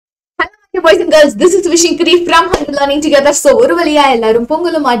boys and girls, this is Wishing Kari from Learning Together. So, ஒரு வழியா எல்லாரும்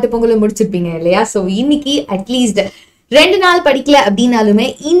பொங்கலும் மாட்டு பொங்கலும் முடிச்சிருப்பீங்க இல்லையா? So, இன்னைக்கு at least 2 நாள் படிக்கல அப்படினாலுமே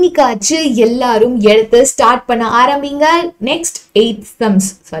இன்னைக்காச்சு எல்லாரும் எடுத்து ஸ்டார்ட் பண்ண ஆரம்பிங்க. next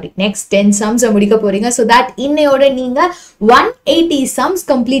 10 sums முடிக்க போறீங்க. so that இன்னையோட நீங்க 180 sums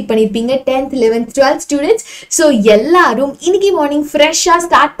complete பண்ணிருப்பீங்க 10th 11th 12th students. so எல்லாரும் இன்னைக்கு மார்னிங் ஃப்ரெஷ்ஷா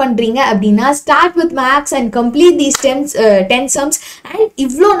ஸ்டார்ட் பண்றீங்க அப்படினா start with maths and complete these 10 sums and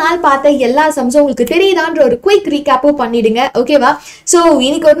இவ்ளோ நாள் பார்த்த எல்லா sums உங்களுக்கு தெரியுதான்ற ஒரு quick recap பண்ணிடுங்க. ஓகேவா? so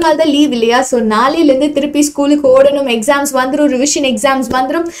இன்னைக்கு ஒரு நாள் தான் லீவ் இல்லையா? so நாளையில இருந்து திருப்பி ஸ்கூலுக்கு ஓடணும். exams வந்துரும், revision exams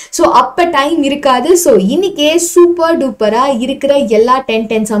வந்துரும். so அப்ப டைம் இருக்காது. so இன்னைக்கே சூப்பர் டூப்பரா இருக்கிற எல்லா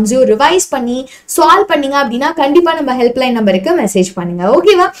 10 sums ரிவைஸ் பண்ணி சால்வ் பண்ணீங்க அப்படினா கண்டிப்பா நம்ம ஹெல்ப்லைன் நம்பருக்கு மெசேஜ் பண்ணுங்க.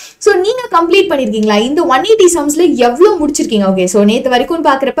 ஓகேவா? so நீங்க கம்ப்ளீட் பண்ணிருக்கீங்களா? இந்த 180 sumsல எவ்வளவு முடிச்சிருக்கீங்க? ஓகே, so நேத்து வரைக்கும்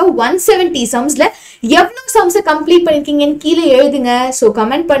பாக்குறப்ப 170 sumsல எவ்வளவு sums கம்ப்ளீட் பண்ணிருக்கீங்கன்னு கீழே எழுதுங்க. so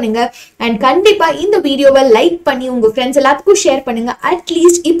கமெண்ட் பண்ணுங்க and கண்டிப்பா இந்த வீடியோவை லைக் பண்ணி உங்க ஃப்ரெண்ட்ஸ் எல்லாத்துக்கும் ஷேர் பண்ணுங்க.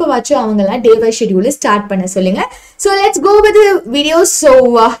 அட்லீஸ்ட் இப்பவாச்சும் அவங்க எல்லாம் டே பை ஷெட்யூல் ஸ்டார்ட் பண்ண சொல்லுங்க. so let's go with the video. so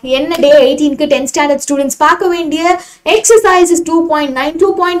என்ன day 18 க்கு 10th standard students பார்க்க வேண்டிய exercise is 2.9.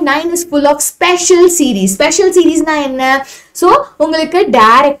 2.9 is full of special series. special series na என்ன? so உங்களுக்கு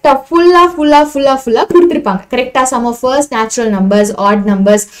டைரக்ட்டா ஃபுல்லா கொடுத்திருப்பாங்க. கரெக்ட்டா sum of first natural numbers, odd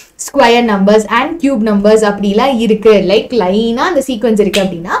numbers, square numbers and cube numbers அப்படிலாம் இருக்கு. லைக் லைனா அந்த சீக்வென்ஸ் இருக்கு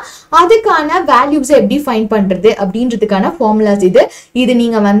அப்படினா அதுக்கான வேல்யூஸ் எப்படி ஃபைண்ட் பண்றது அப்படின்றதுக்கான ஃபார்முலாஸ் இது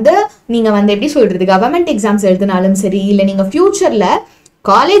நீங்க வந்து எப்படி சொல்றது, கவர்மெண்ட் எக்ஸாம்ஸ் எழுதினாலும் சரி, இல்ல நீங்க ஃபியூச்சர்ல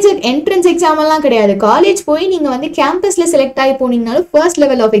காலேஜ் என்ட்ரன்ஸ் எக்ஸாம் எல்லாம் கிடையாது, காலேஜ் போய் நீங்க வந்து கேம்பஸ்ல செலக்ட் ஆகி போனீங்கனாலும் ஃபர்ஸ்ட்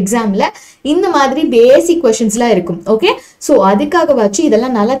லெவல் ஆஃப் எக்ஸாம்ல இந்த மாதிரி பேசிக் क्वेश्चंसலாம் இருக்கும். ஓகே, சோ அதுக்காக வச்சு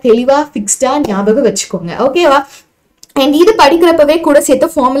இதெல்லாம் நல்லா தெளிவா ஃபிக்ஸ்டா ஞாபகம் வச்சுக்கோங்க. ஓகேவா? and இது படிக்கிறப்பவே கூட சேர்த்து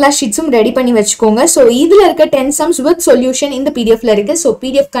ஃபார்முலா ஷீட்ஸும் ரெடி பண்ணி வச்சுக்கோங்க. ஸோ இதுல இருக்க 10 sums with solution இந்த பிடிஎஃப்ல இருக்கு. ஸோ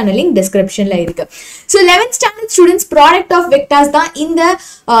பிடிஎஃப்கான லிங்க் டிஸ்கிரிப்ஷன்ல இருக்கு. So 11th standard students product of vectors தான் இந்த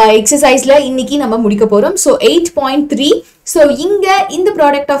எக்ஸசைஸ்ல இன்னைக்கு நம்ம முடிக்க போறோம். ஸோ 8.3. ஸோ இங்க இந்த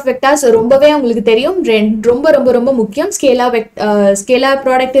ப்ராடக்ட் ஆஃப் வெக்டார்ஸ் ரொம்பவே உங்களுக்கு தெரியும், ரொம்ப முக்கியம். ஸ்கேலார்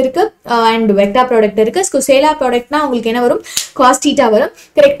ப்ராடக்ட் இருக்கு அண்ட் வெக்டார் ப்ராடக்ட் இருக்கு. ஸோ ஸ்கேலார் ப்ராடக்ட்னா உங்களுக்கு என்ன வரும்? காஸ் தீட்டா வரும்.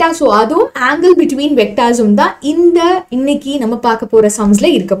 கரெக்டா? ஸோ அதுவும் ஆங்கிள் பிட்வீன் வெக்டார்ஸும் தான் இன்னைக்கு நம்ம பார்க்க போற சம்ஸ்ல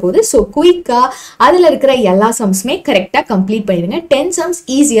இருக்க போகுது. ஸோ குயிக்கா அதுல இருக்கிற எல்லா சம்ஸுமே கரெக்டா கம்ப்ளீட் பண்ணிடுங்க. 10 sums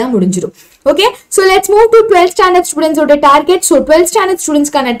ஈஸியா முடிஞ்சிடும். okay, so let's move to 12th standard students oda target. so 12th standard students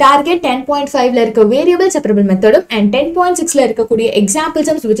kana target 10.5 la irukka variable separable method and 10.6 la irukka kudiya example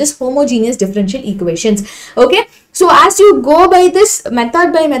sums which is homogeneous differential equations. okay, so as you go by this method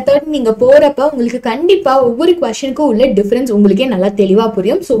by method நீங்க போறப்ப உங்களுக்கு கண்டிப்பா ஒவ்வொரு क्वेश्चनக்கு உள்ள difference உங்களுக்கே நல்லா தெளிவா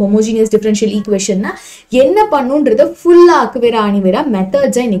புரியும். so homogeneous differential equation னா என்ன பண்ணுன்றத ஃபுல்லா அக்குவேரா ஆணிவேரா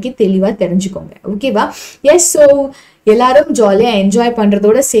மெத்தட்ஸை இன்னைக்கு தெளிவா தெரிஞ்சுக்கோங்க. ஓகேவா? yes, so எல்லாரும் ஜாலியா என்ஜாய்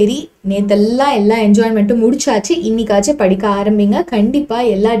பண்றதோட சரி, நேத்தெல்லாம் எல்லா என்ஜாய்மெண்ட்டும் முடிச்சாச்சு. இன்னைக்காச்சும் படிக்க ஆரம்பிங்க. கண்டிப்பா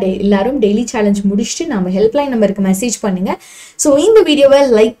எல்லாரும் டெய்லி சேலஞ்ச் முடிச்சுட்டு நம்ம ஹெல்ப்லைன் நம்பருக்கு மெசேஜ் பண்ணுங்க. ஸோ இந்த வீடியோவை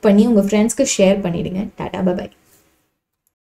லைக் பண்ணி உங்க ஃப்ரெண்ட்ஸ்க்கு ஷேர் பண்ணிடுங்க. டாடா, பை.